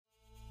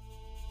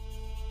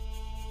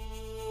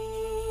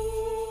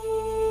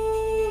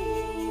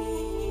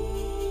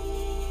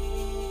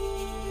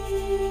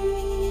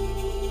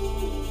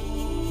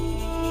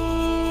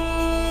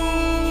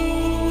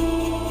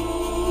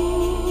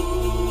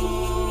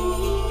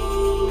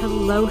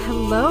Hello,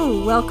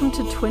 hello. Welcome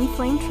to Twin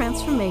Flame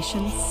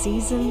Transformation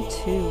Season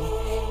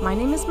 2. My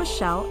name is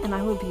Michelle, and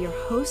I will be your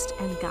host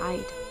and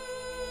guide.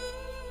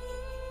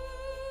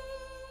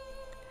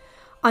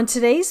 On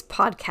today's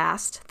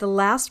podcast, the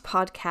last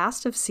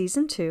podcast of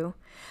Season 2,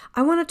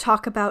 I want to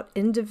talk about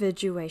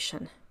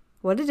individuation,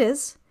 what it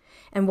is,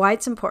 and why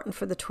it's important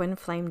for the Twin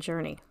Flame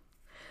journey.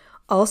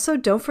 Also,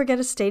 don't forget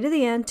to stay to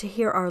the end to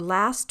hear our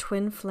last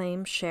Twin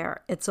Flame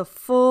share. It's a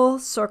full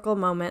circle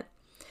moment.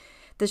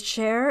 The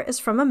share is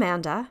from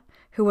Amanda,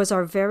 who was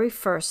our very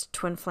first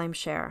Twin Flame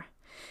share.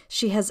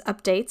 She has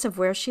updates of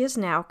where she is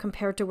now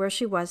compared to where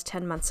she was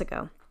 10 months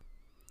ago.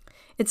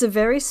 It's a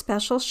very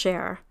special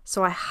share,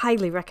 so I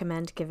highly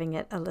recommend giving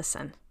it a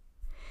listen.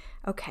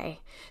 Okay,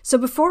 so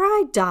before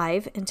I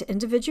dive into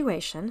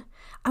individuation,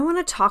 I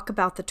want to talk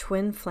about the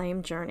Twin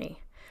Flame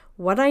journey,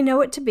 what I know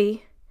it to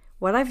be,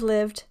 what I've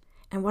lived,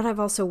 and what I've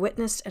also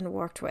witnessed and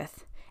worked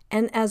with.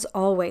 And as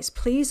always,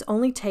 please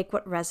only take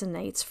what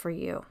resonates for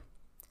you.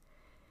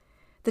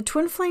 The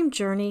Twin Flame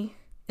journey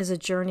is a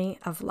journey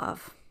of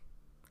love.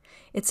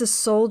 It's a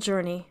soul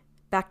journey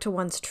back to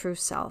one's true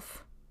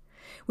self.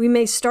 We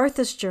may start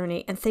this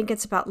journey and think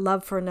it's about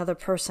love for another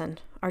person,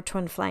 our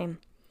twin flame.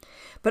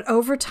 But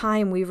over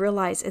time, we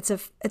realize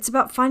it's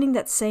about finding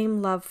that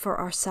same love for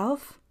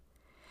ourselves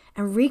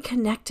and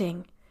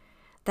reconnecting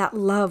that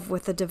love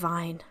with the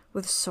divine,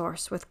 with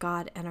source, with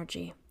God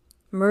energy,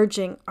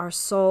 merging our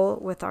soul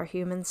with our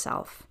human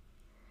self.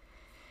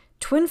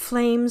 Twin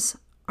flames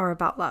are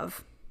about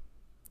love.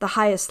 The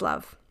highest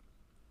love,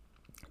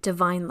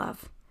 divine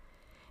love.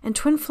 And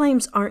twin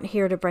flames aren't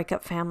here to break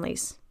up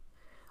families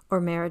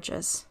or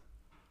marriages.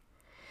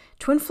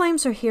 Twin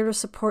flames are here to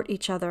support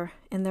each other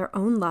in their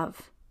own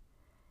love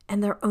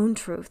and their own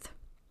truth,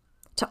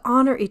 to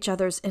honor each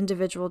other's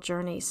individual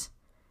journeys,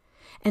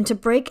 and to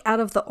break out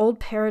of the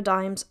old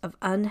paradigms of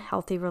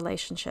unhealthy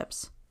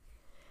relationships.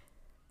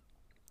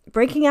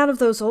 Breaking out of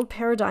those old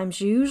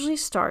paradigms usually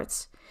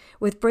starts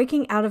with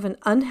breaking out of an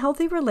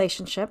unhealthy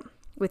relationship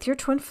with your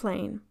twin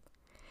flame,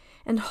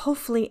 and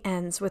hopefully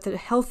ends with a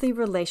healthy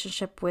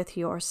relationship with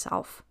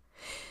yourself.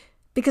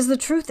 Because the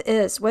truth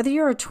is, whether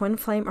you're a twin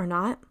flame or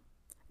not,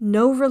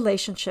 no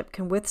relationship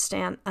can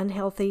withstand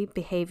unhealthy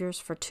behaviors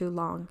for too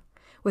long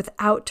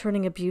without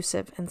turning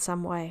abusive in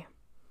some way.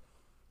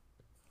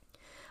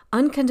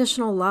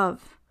 Unconditional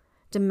love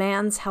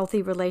demands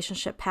healthy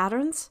relationship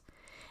patterns,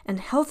 and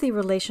healthy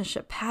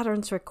relationship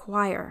patterns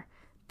require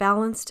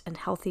balanced and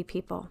healthy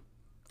people,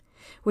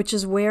 which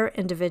is where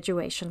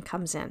individuation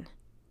comes in.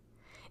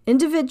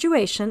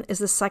 Individuation is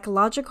the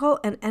psychological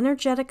and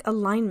energetic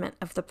alignment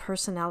of the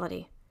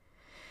personality.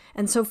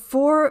 And so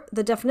for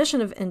the definition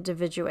of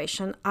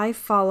individuation, I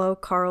follow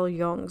Carl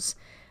Jung's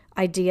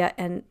idea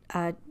and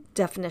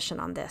definition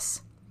on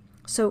this.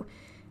 So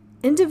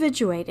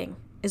individuating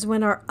is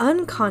when our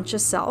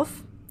unconscious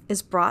self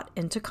is brought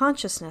into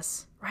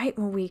consciousness, right?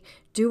 When we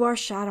do our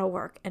shadow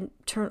work and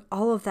turn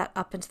all of that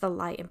up into the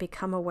light and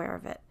become aware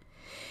of it.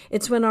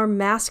 It's when our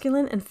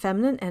masculine and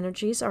feminine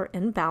energies are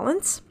in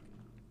balance,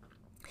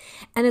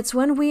 and it's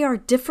when we are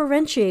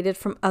differentiated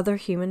from other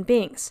human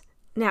beings.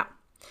 Now,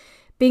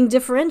 being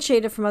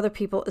differentiated from other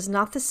people is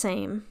not the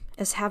same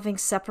as having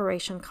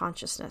separation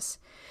consciousness.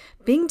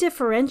 Being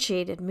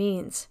differentiated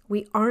means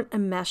we aren't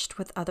enmeshed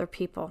with other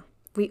people.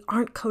 We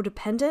aren't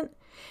codependent,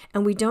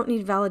 and we don't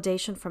need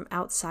validation from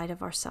outside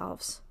of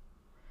ourselves.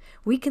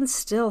 We can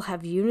still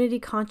have unity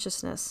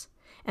consciousness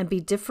and be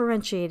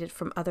differentiated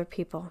from other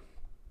people.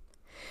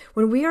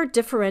 When we are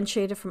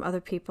differentiated from other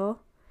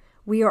people,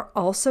 we are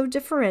also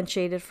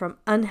differentiated from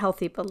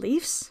unhealthy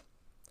beliefs,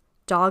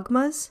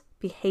 dogmas,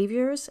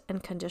 behaviors,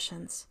 and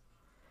conditions.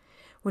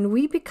 When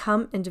we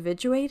become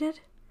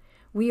individuated,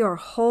 we are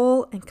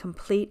whole and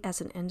complete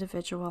as an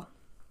individual.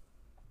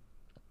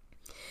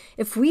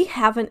 If we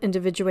haven't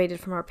individuated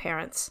from our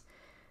parents,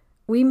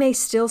 we may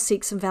still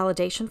seek some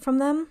validation from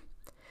them,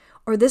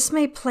 or this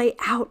may play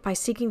out by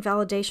seeking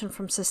validation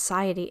from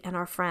society and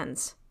our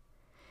friends.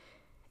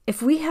 If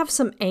we have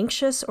some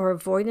anxious or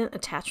avoidant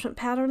attachment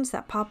patterns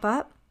that pop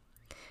up,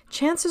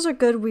 chances are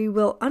good we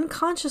will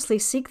unconsciously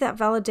seek that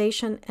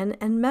validation and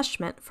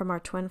enmeshment from our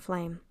twin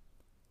flame.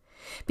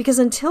 Because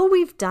until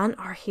we've done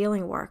our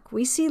healing work,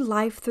 we see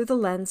life through the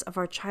lens of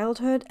our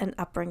childhood and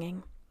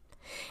upbringing.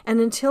 And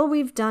until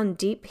we've done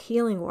deep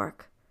healing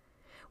work,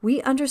 we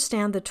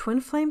understand the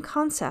twin flame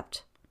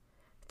concept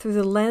through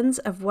the lens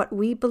of what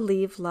we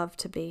believe love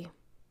to be.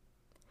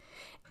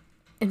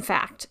 In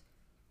fact,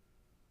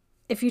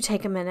 if you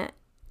take a minute,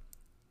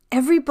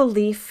 every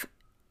belief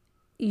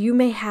you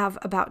may have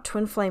about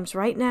twin flames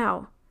right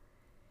now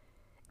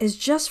is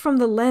just from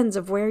the lens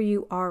of where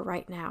you are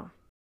right now.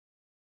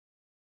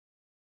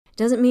 It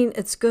doesn't mean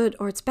it's good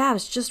or it's bad.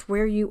 It's just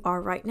where you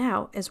are right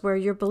now is where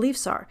your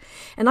beliefs are.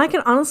 And I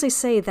can honestly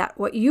say that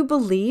what you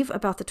believe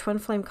about the twin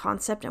flame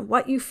concept and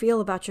what you feel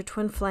about your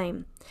twin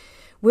flame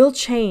will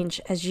change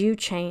as you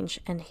change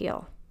and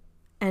heal.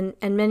 And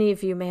many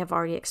of you may have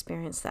already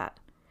experienced that.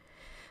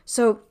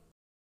 So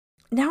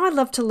now I'd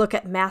love to look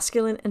at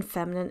masculine and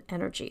feminine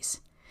energies.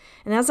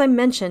 And as I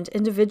mentioned,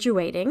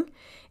 individuating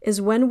is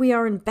when we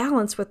are in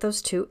balance with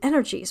those two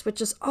energies,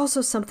 which is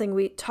also something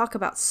we talk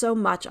about so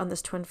much on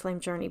this twin flame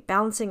journey,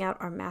 balancing out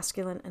our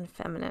masculine and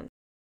feminine.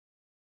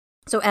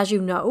 So as you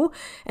know,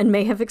 and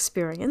may have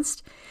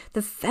experienced,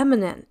 the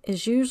feminine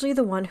is usually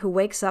the one who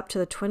wakes up to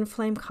the twin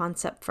flame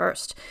concept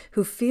first,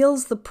 who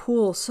feels the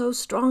pull so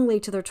strongly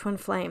to their twin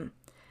flame,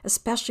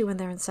 especially when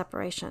they're in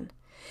separation.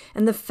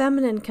 And the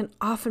feminine can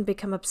often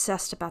become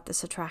obsessed about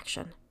this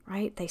attraction,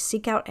 right? They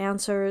seek out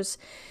answers.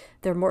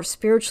 They're more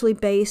spiritually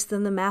based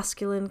than the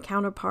masculine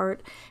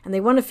counterpart, and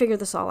they want to figure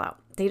this all out.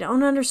 They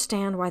don't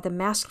understand why the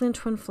masculine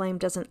twin flame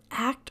doesn't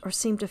act or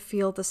seem to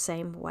feel the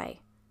same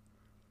way.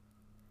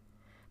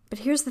 But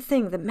here's the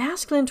thing, the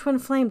masculine twin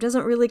flame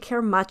doesn't really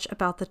care much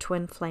about the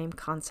twin flame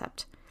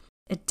concept.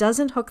 It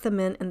doesn't hook them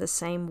in the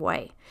same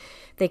way.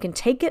 They can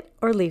take it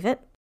or leave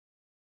it,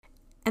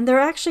 and they're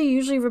actually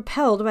usually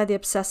repelled by the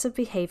obsessive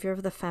behavior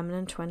of the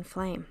feminine twin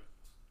flame.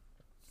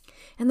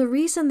 And the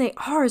reason they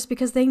are is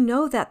because they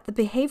know that the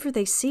behavior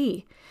they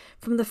see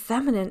from the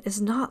feminine is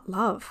not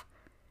love.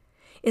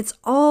 It's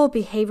all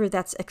behavior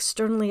that's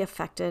externally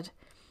affected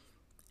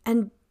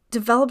and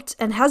developed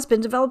and has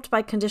been developed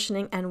by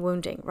conditioning and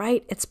wounding,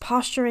 right? It's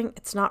posturing,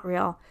 it's not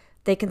real.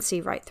 They can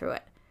see right through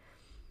it,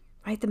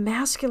 right? The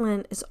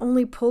masculine is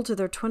only pulled to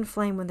their twin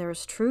flame when there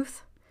is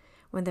truth,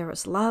 when there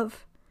is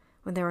love,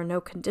 when there are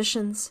no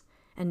conditions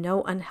and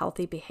no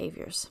unhealthy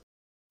behaviors,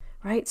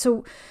 right?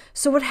 So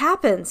what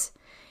happens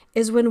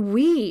is when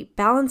we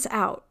balance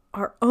out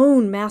our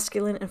own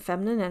masculine and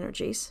feminine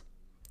energies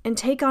and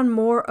take on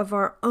more of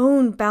our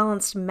own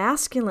balanced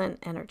masculine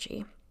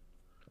energy,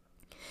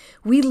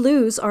 we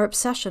lose our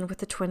obsession with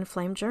the twin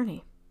flame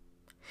journey.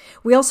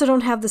 We also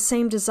don't have the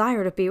same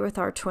desire to be with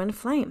our twin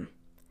flame.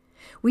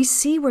 We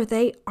see where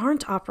they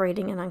aren't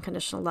operating in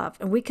unconditional love,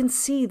 and we can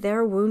see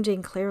their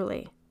wounding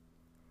clearly.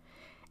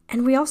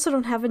 And we also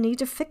don't have a need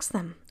to fix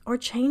them or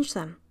change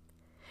them.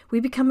 We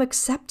become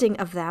accepting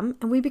of them,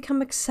 and we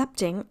become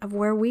accepting of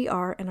where we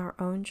are in our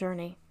own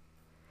journey.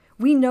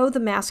 We know the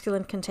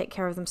masculine can take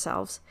care of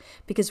themselves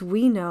because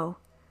we now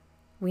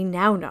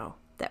know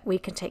that we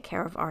can take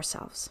care of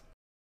ourselves,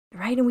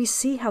 right? And we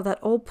see how that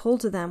old pull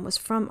to them was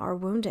from our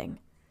wounding.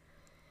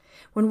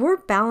 When we're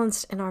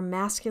balanced in our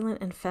masculine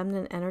and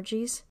feminine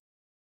energies,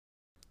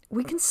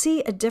 we can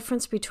see a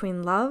difference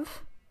between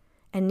love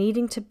and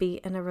needing to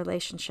be in a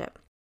relationship.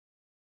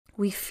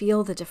 We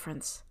feel the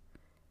difference.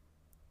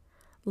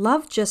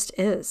 Love just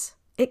is.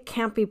 It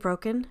can't be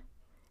broken.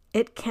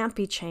 It can't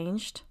be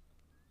changed.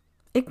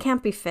 It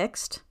can't be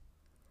fixed.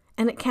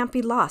 And it can't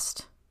be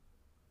lost.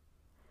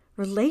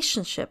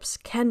 Relationships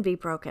can be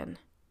broken.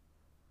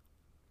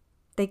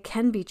 They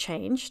can be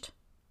changed.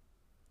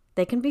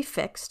 They can be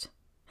fixed.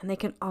 And they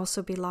can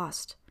also be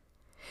lost.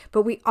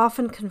 But we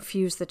often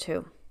confuse the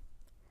two.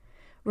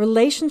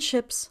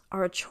 Relationships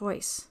are a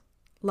choice.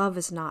 Love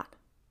is not.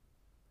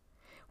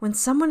 When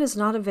someone is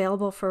not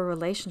available for a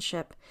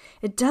relationship,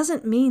 it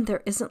doesn't mean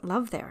there isn't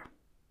love there.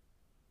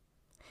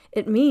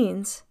 It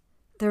means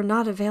they're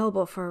not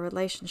available for a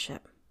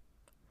relationship,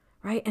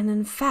 right? And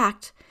in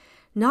fact,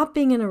 not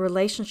being in a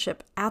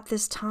relationship at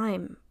this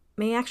time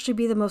may actually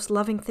be the most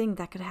loving thing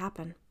that could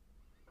happen,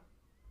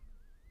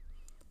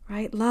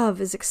 right? Love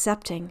is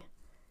accepting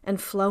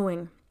and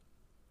flowing,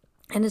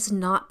 and is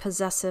not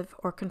possessive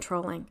or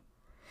controlling.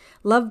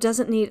 Love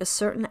doesn't need a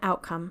certain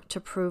outcome to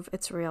prove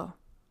it's real.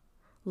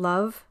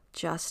 Love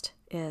just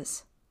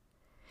is.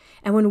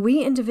 And when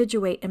we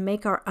individuate and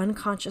make our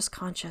unconscious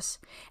conscious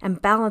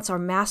and balance our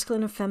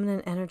masculine and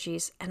feminine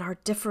energies and are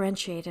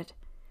differentiated,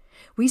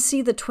 we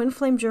see the twin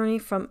flame journey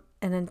from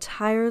an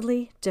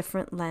entirely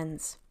different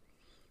lens.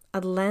 A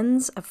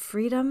lens of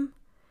freedom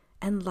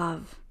and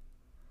love.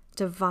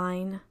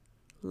 Divine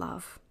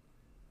love.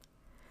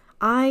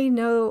 I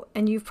know,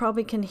 and you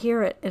probably can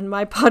hear it in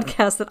my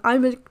podcast, that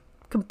I'm a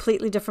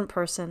completely different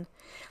person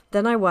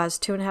than I was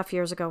 2.5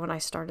 years ago when I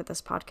started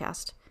this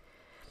podcast.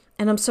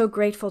 And I'm so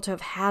grateful to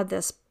have had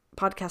this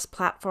podcast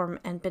platform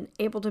and been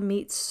able to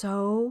meet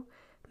so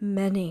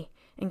many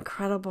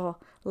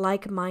incredible,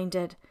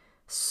 like-minded,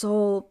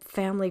 soul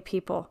family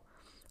people.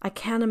 I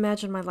can't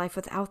imagine my life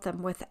without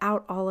them,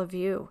 without all of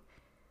you.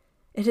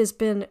 It has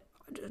been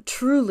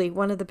truly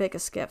one of the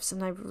biggest gifts,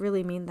 and I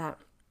really mean that.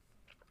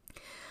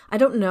 I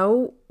don't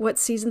know what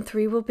season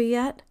 3 will be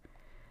yet.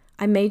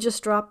 I may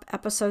just drop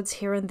episodes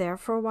here and there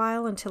for a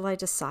while until I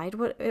decide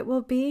what it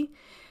will be.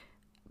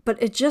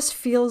 But it just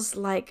feels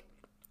like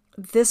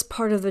this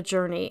part of the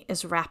journey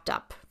is wrapped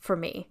up for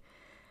me.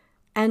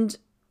 And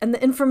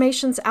the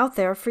information's out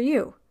there for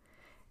you.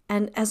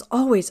 And as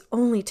always,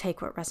 only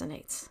take what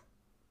resonates,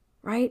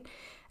 right?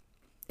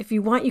 If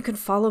you want, you can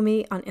follow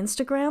me on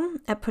Instagram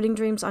at Putting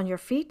Dreams on Your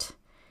Feet,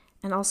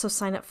 and also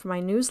sign up for my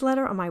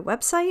newsletter on my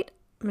website,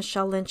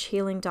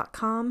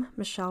 michellelynchhealing.com,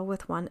 Michelle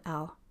with 1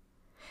 L.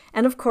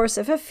 And of course,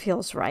 if it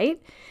feels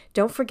right,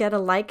 don't forget to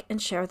like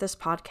and share this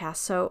podcast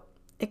so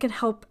it can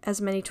help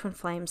as many twin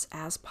flames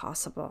as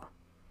possible.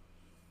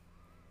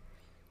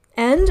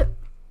 And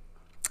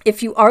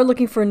If you are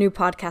looking for a new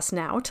podcast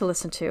now to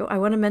listen to, I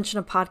want to mention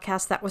a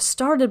podcast that was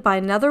started by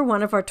another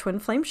one of our Twin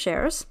Flame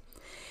shares.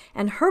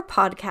 And her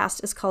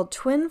podcast is called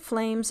Twin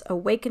Flames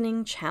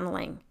Awakening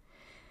Channeling.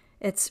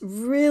 It's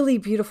really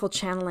beautiful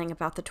channeling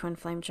about the twin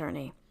flame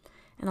journey.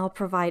 And I'll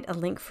provide a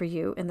link for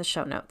you in the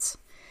show notes.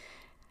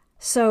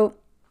 So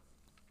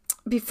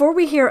before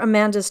we hear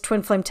Amanda's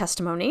twin flame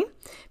testimony,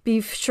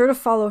 be sure to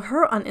follow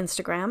her on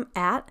Instagram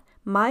at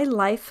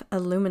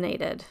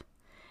MyLifeIlluminated.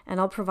 And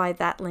I'll provide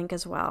that link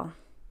as well.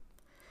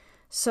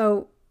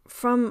 So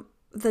from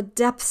the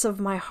depths of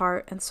my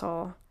heart and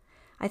soul,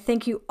 I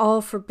thank you all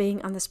for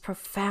being on this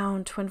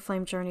profound twin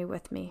flame journey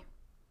with me.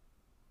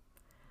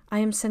 I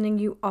am sending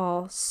you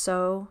all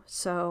so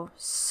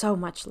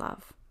much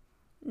love.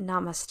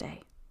 Namaste.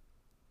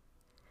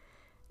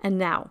 And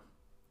now,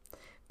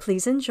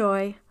 please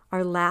enjoy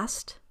our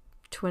last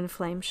twin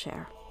flame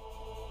share.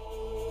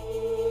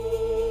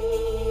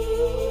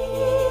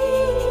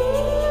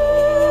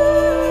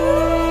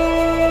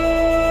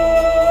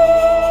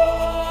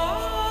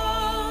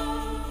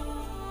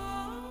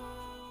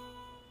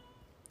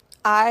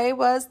 I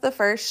was the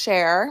first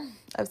share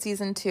of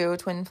Season 2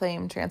 Twin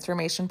Flame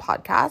Transformation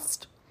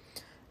podcast.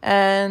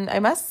 And I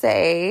must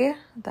say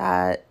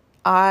that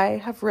I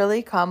have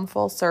really come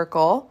full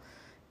circle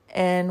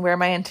in where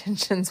my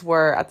intentions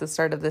were at the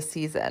start of this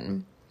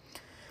season.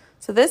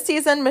 So this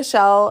season,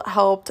 Michelle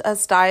helped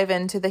us dive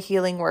into the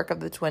healing work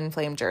of the twin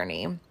flame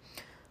journey.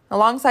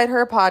 Alongside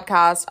her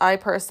podcast, I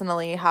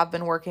personally have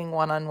been working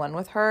one-on-one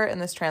with her in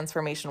this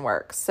transformation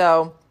work.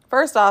 So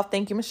first off,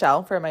 thank you,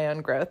 Michelle, for my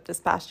own growth this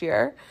past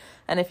year.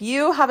 And if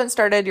you haven't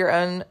started your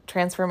own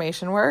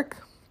transformation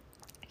work,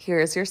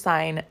 here's your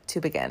sign to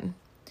begin.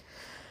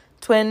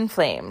 Twin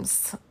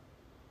flames.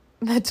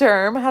 The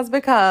term has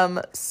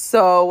become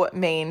so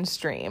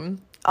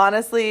mainstream.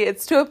 Honestly,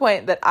 it's to a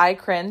point that I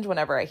cringe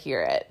whenever I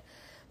hear it.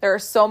 There are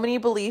so many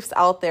beliefs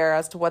out there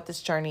as to what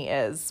this journey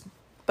is.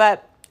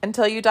 But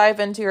until you dive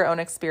into your own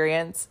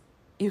experience,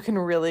 you can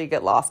really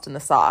get lost in the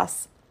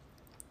sauce.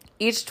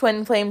 Each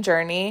twin flame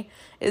journey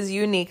is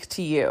unique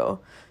to you.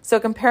 So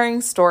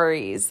comparing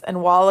stories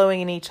and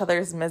wallowing in each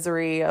other's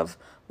misery of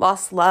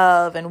lost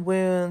love and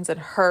wounds and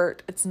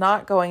hurt, it's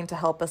not going to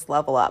help us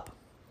level up.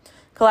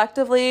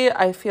 Collectively,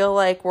 I feel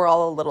like we're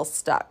all a little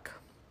stuck.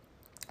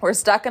 We're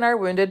stuck in our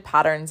wounded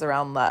patterns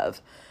around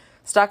love,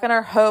 stuck in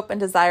our hope and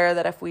desire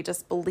that if we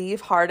just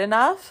believe hard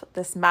enough,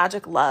 this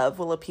magic love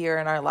will appear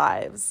in our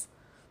lives.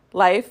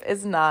 Life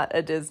is not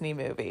a Disney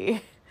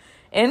movie.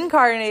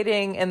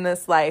 Incarnating in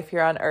this life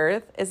here on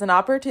earth is an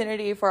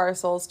opportunity for our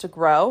souls to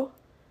grow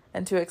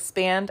and to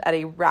expand at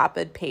a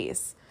rapid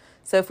pace.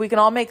 So if we can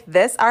all make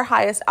this our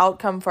highest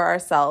outcome for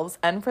ourselves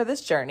and for this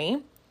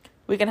journey,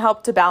 we can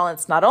help to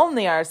balance not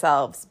only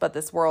ourselves, but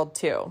this world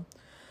too.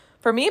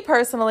 For me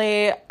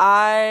personally,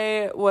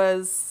 I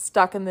was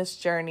stuck in this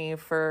journey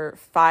for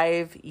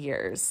 5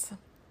 years.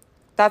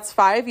 That's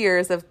 5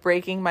 years of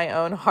breaking my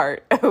own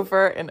heart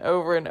over and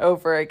over and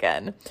over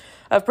again,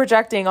 of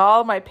projecting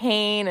all my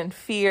pain and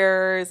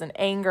fears and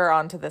anger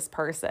onto this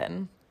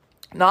person.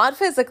 Not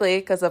physically,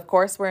 because of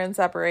course we're in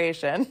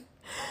separation.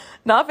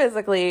 Not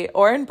physically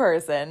or in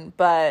person,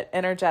 but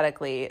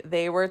energetically,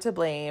 they were to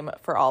blame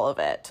for all of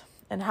it.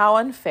 And how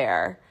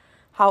unfair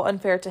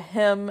to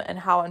him and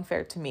how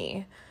unfair to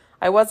me.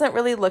 I wasn't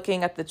really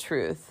looking at the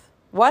truth.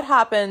 What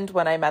happened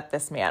when I met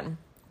this man?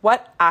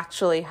 What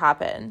actually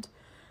happened?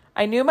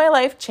 I knew my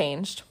life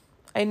changed.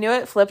 I knew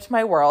it flipped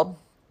my world.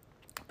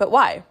 But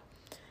why?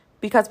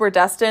 Because we're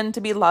destined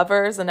to be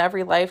lovers in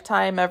every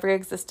lifetime, every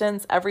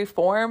existence, every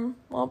form?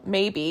 Well,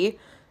 maybe.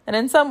 And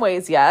in some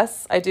ways,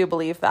 yes, I do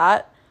believe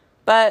that.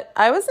 But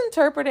I was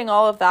interpreting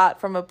all of that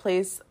from a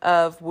place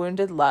of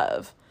wounded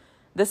love.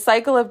 This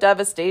cycle of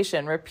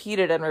devastation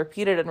repeated and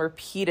repeated and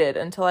repeated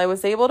until I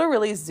was able to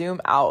really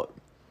zoom out.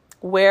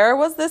 Where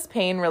was this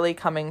pain really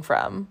coming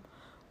from?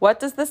 What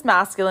does this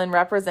masculine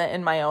represent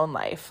in my own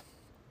life?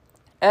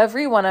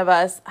 Every one of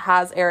us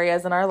has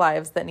areas in our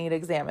lives that need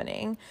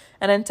examining.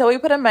 And until we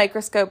put a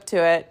microscope to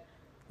it,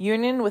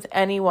 union with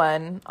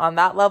anyone on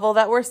that level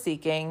that we're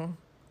seeking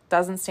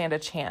doesn't stand a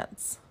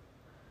chance.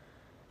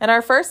 In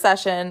our first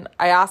session,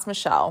 I asked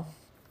Michelle,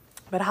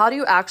 but how do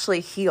you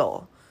actually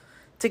heal?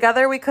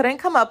 Together, we couldn't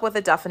come up with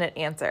a definite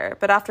answer,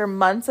 but after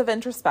months of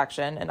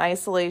introspection and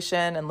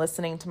isolation and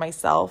listening to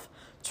myself,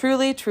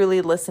 truly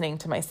listening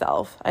to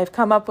myself, I've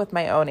come up with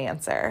my own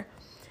answer.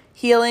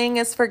 Healing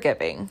is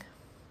forgiving.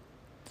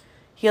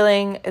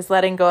 Healing is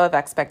letting go of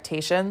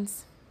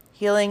expectations.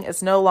 Healing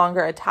is no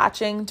longer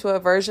attaching to a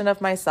version of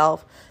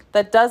myself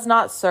that does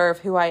not serve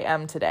who I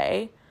am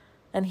today.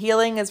 And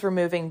healing is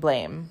removing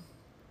blame.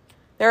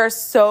 There are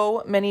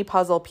so many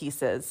puzzle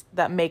pieces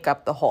that make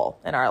up the whole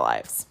in our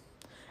lives.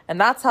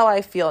 And that's how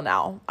I feel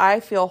now. I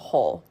feel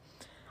whole.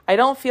 I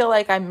don't feel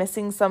like I'm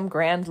missing some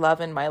grand love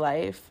in my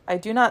life. I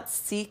do not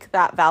seek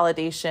that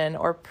validation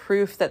or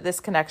proof that this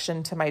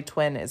connection to my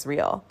twin is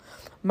real.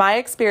 My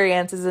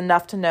experience is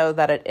enough to know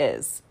that it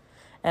is.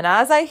 And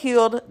as I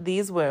healed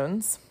these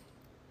wounds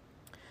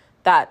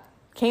that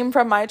came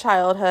from my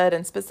childhood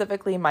and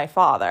specifically my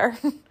father,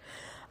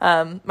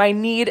 My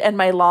need and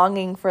my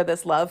longing for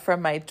this love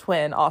from my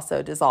twin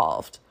also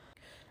dissolved.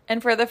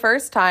 And for the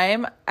first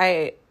time,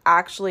 I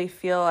actually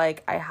feel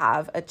like I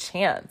have a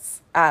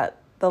chance at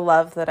the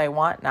love that I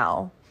want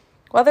now,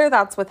 whether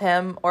that's with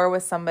him or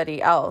with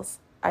somebody else.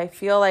 I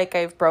feel like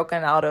I've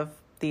broken out of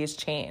these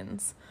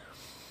chains.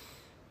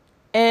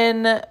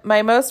 In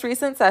my most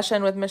recent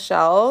session with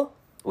Michelle,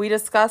 we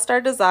discussed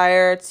our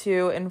desire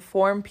to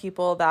inform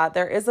people that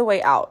there is a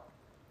way out,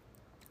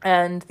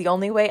 and the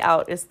only way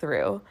out is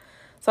through.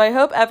 So I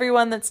hope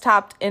everyone that's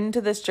tapped into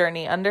this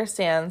journey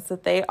understands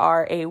that they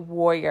are a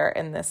warrior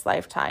in this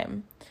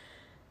lifetime.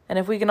 And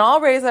if we can all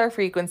raise our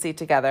frequency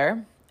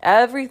together,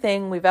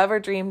 everything we've ever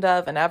dreamed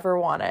of and ever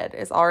wanted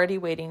is already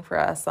waiting for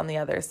us on the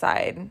other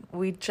side.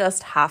 We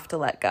just have to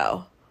let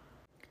go.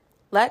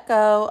 Let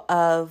go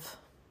of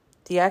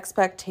the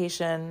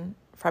expectation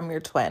from your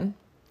twin.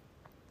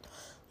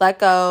 Let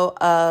go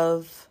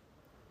of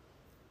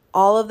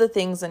all of the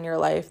things in your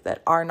life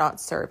that are not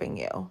serving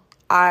you.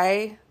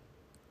 I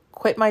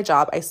quit my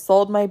job. I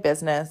sold my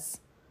business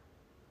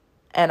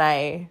and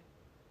I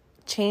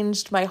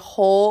changed my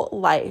whole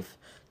life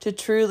to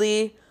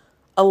truly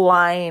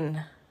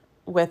align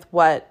with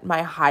what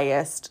my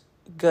highest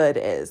good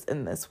is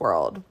in this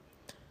world.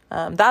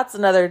 That's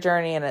another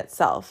journey in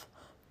itself.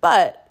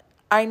 But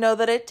I know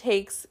that it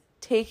takes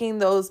taking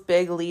those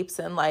big leaps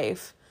in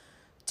life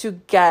to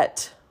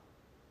get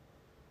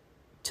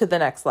to the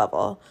next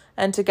level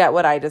and to get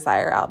what I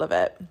desire out of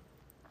it.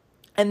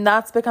 And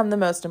that's become the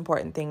most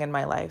important thing in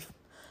my life.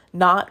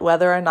 Not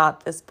whether or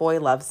not this boy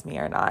loves me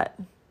or not.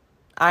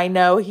 I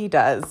know he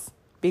does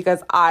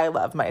because I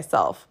love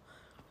myself.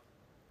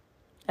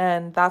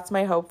 And that's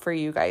my hope for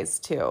you guys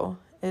too,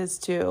 is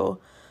to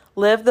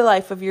live the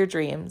life of your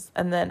dreams,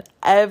 and then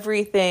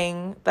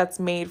everything that's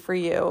made for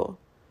you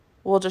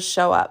will just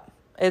show up.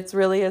 It's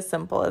really as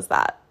simple as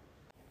that.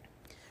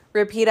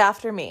 Repeat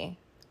after me.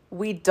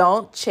 We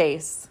don't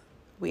chase,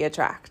 we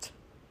attract.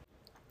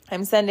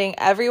 I'm sending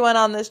everyone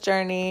on this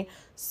journey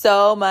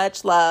so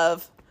much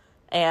love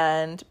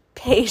and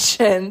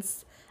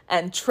patience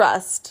and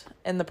trust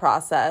in the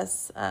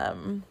process.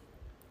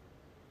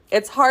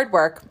 It's hard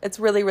work. It's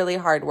really, really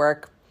hard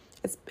work.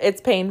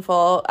 It's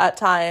painful at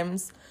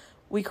times.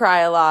 We cry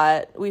a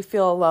lot. We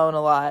feel alone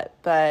a lot.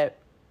 But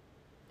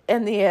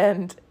in the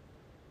end,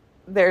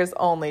 there's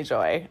only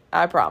joy.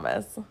 I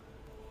promise.